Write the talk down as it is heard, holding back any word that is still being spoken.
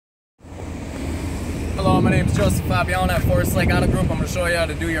my name's Joseph Fabian at Forest Lake Auto Group. I'm going to show you how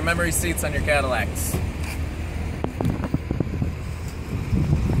to do your memory seats on your Cadillacs.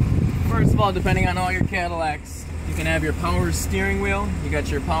 First of all, depending on all your Cadillacs, you can have your power steering wheel, you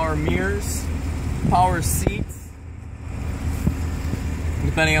got your power mirrors, power seats.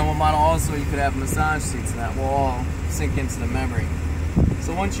 Depending on what model also, you could have massage seats, and that will all sync into the memory.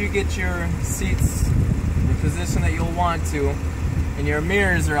 So once you get your seats in the position that you'll want to, and your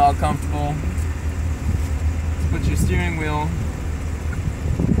mirrors are all comfortable, put your steering wheel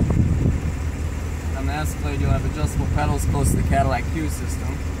on the Escalade. You'll have adjustable pedals close to the Cadillac Joe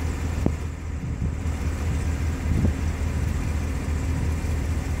system.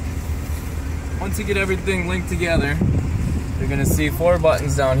 Once you get everything linked together, you're going to see 4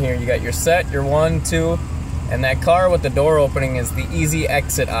 buttons down here. You got your set, your 1, 2, and that car with the door opening is the easy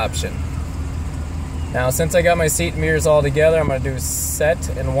exit option. Now, since I got my seat and mirrors all together, I'm going to do set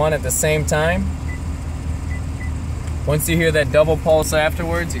and 1 at the same time. Once you hear that double pulse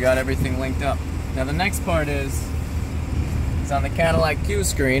afterwards, you got everything linked up. Now the next part is on the Cadillac Joe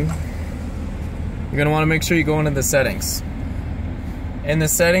screen, you're going to want to make sure you go into the settings. In the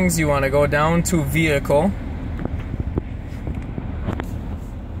settings, you want to go down to vehicle.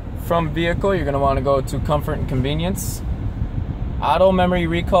 From vehicle, you're going to want to go to comfort and convenience. Auto memory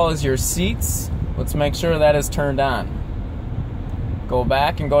recall is your seats. Let's make sure that is turned on. Go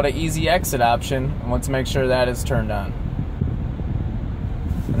back and go to easy exit option, and let's make sure that is turned on.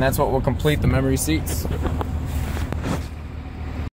 And that's what will complete the memory seats.